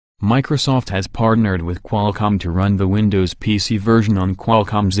Microsoft has partnered with Qualcomm to run the Windows PC version on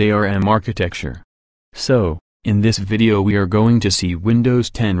Qualcomm's ARM architecture. So, in this video we are going to see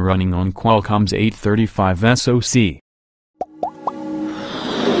Windows 10 running on Qualcomm's 835 SoC.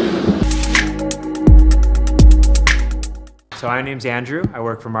 So my name's Andrew, I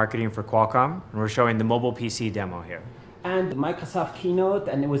work for marketing for Qualcomm, and we're showing the mobile PC demo here. And the Microsoft keynote,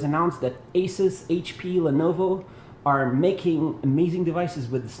 and it was announced that Asus, HP, Lenovo are making amazing devices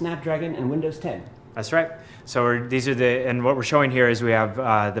with the Snapdragon and Windows 10. That's right. So and what we're showing here is we have,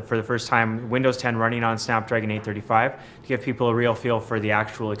 for the first time, Windows 10 running on Snapdragon 835 to give people a real feel for the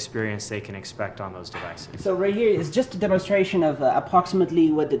actual experience they can expect on those devices. So right here is just a demonstration of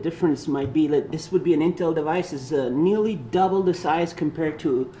approximately what the difference might be. Like, this would be an Intel device, is nearly double the size compared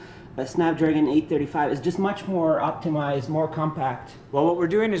to a Snapdragon 835. It's just much more optimized, more compact. Well, what we're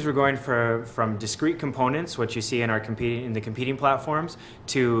doing is we're going from discrete components, what you see in the competing platforms,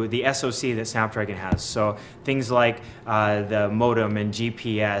 to the SoC that Snapdragon has. So things like the modem and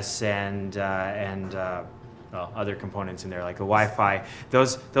GPS and well, other components in there like the Wi-Fi.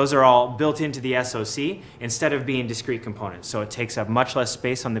 Those are all built into the SoC instead of being discrete components. So it takes up much less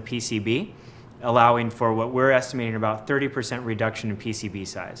space on the PCB, allowing for what we're estimating about 30% reduction in PCB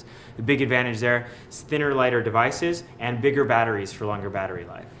size. The big advantage there is thinner, lighter devices and bigger batteries for longer battery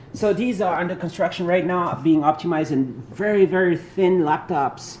life. So these are under construction right now, being optimized in very, very thin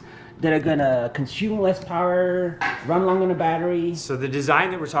laptops that are gonna consume less power, run long on a battery. So the design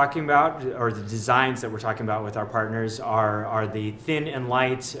that we're talking about, or the designs that we're talking about with our partners are the thin and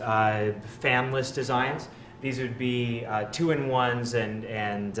light fanless designs. These would be two-in-ones and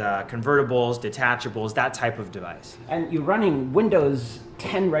convertibles, detachables, that type of device. And you're running Windows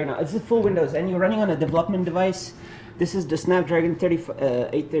 10 right now. It's a full Windows, and you're running on a development device. This is the Snapdragon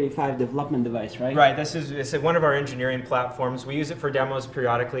 835 development device, right? Right. It's one of our engineering platforms. We use it for demos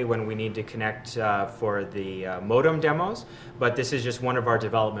periodically when we need to connect for the modem demos, but this is just one of our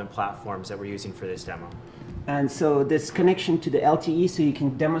development platforms that we're using for this demo. And so this connection to the LTE, so you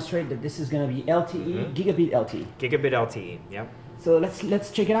can demonstrate that this is going to be LTE, gigabit LTE. Gigabit LTE, yep. So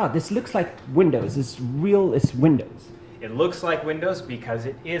let's check it out. This looks like Windows. It's Windows. It looks like Windows because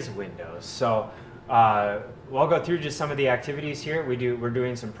it is Windows. So we'll go through just some of the activities here. We're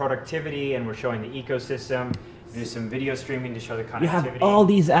doing some productivity and we're showing the ecosystem. We do some video streaming to show the connectivity. You have all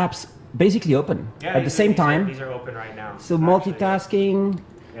these apps basically open at the same time. These are open right now. So multitasking.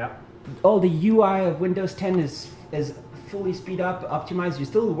 Yeah. All the UI of Windows 10 is fully speed up, optimized. You're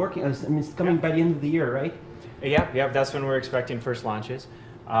still working. I mean, it's coming by the end of the year, right? Yeah. That's when we're expecting first launches.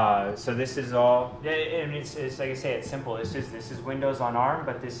 So this is all. And it's like I say, it's simple. This is Windows on ARM,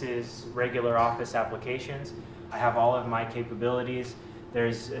 but this is regular Office applications. I have all of my capabilities.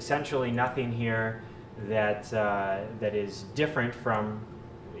 There's essentially nothing here that is different from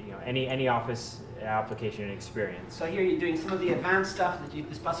any Office application and experience. So here you're doing some of the advanced stuff that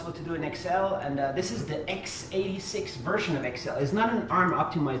is possible to do in Excel, and this is the x86 version of Excel. It's not an ARM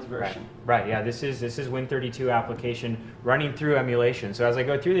optimized version. Right. Yeah. This is Win32 application running through emulation. So as I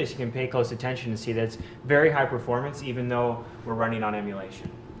go through this, you can pay close attention and see that it's very high performance, even though we're running on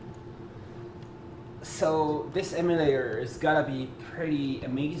emulation. So this emulator has got to be pretty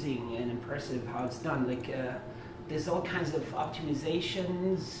amazing and impressive how it's done. Like there's all kinds of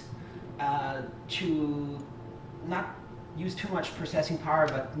optimizations to not use too much processing power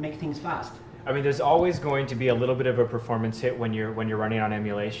but make things fast. I mean, there's always going to be a little bit of a performance hit when you're running on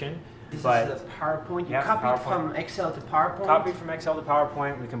emulation. This is the PowerPoint. You copied from Excel to PowerPoint? Copied from Excel to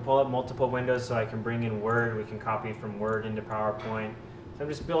PowerPoint. We can pull up multiple windows, so I can bring in Word. We can copy from Word into PowerPoint. So I'm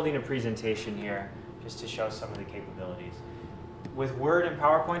just building a presentation here just to show some of the capabilities. With Word and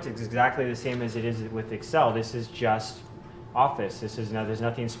PowerPoint, it's exactly the same as it is with Excel. This is just Office. There's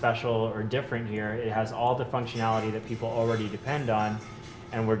nothing special or different here. It has all the functionality that people already depend on,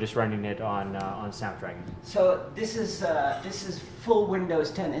 and we're just running it on Snapdragon. So this is full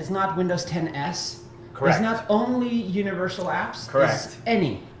Windows 10. It's not Windows 10s. Correct. It's not only universal apps. Correct. It's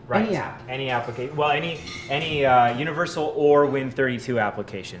any app. Any application. Well, any universal or Win32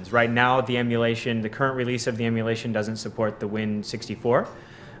 applications. Right now, the current release of the emulation doesn't support the Win64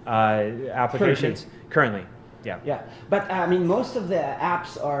 applications. Currently. Yeah. But I mean, most of the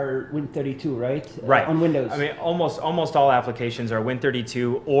apps are Win32, right? Right. On Windows. I mean, almost all applications are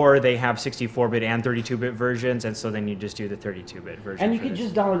Win32, or they have 64-bit and 32-bit versions, and so then you just do the 32-bit version. And you could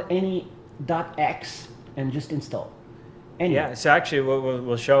just download any .x and just install. Yeah. So actually,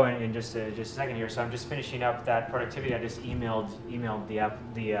 we'll show in just a second here. So I'm just finishing up that productivity. I just emailed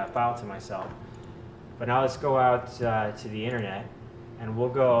the file to myself. But now let's go out to the internet, and we'll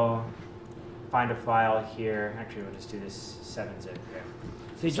go find a file here. Actually, we'll just do this 7-zip here.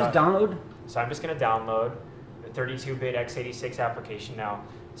 So you just download? So I'm just going to download the 32-bit x86 application now.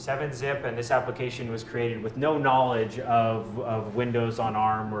 7-zip, and this application was created with no knowledge of Windows on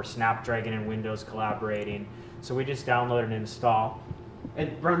ARM or Snapdragon and Windows collaborating. So we just download and install.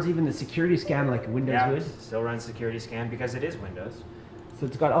 It runs even the security scan like Windows would? Yeah, still runs security scan because it is Windows. So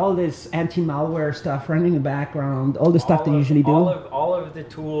it's got all this anti-malware stuff running in the background, all the stuff they usually do? All of the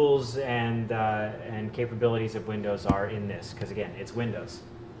tools and capabilities of Windows are in this, because again, it's Windows.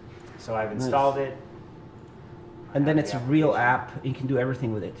 So I've installed it. And then it's a real app. You can do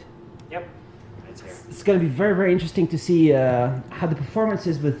everything with it. Yep, it's here. It's going to be very, very interesting to see how the performance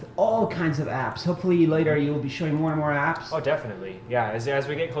is with all kinds of apps. Hopefully later you'll be showing more and more apps. Oh, definitely. Yeah, as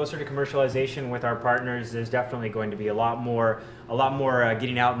we get closer to commercialization with our partners, there's definitely going to be a lot more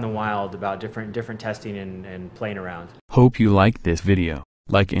getting out in the wild about different testing and playing around. Hope you liked this video.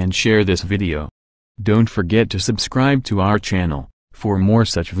 Like and share this video. Don't forget to subscribe to our channel for more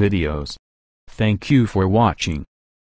such videos. Thank you for watching.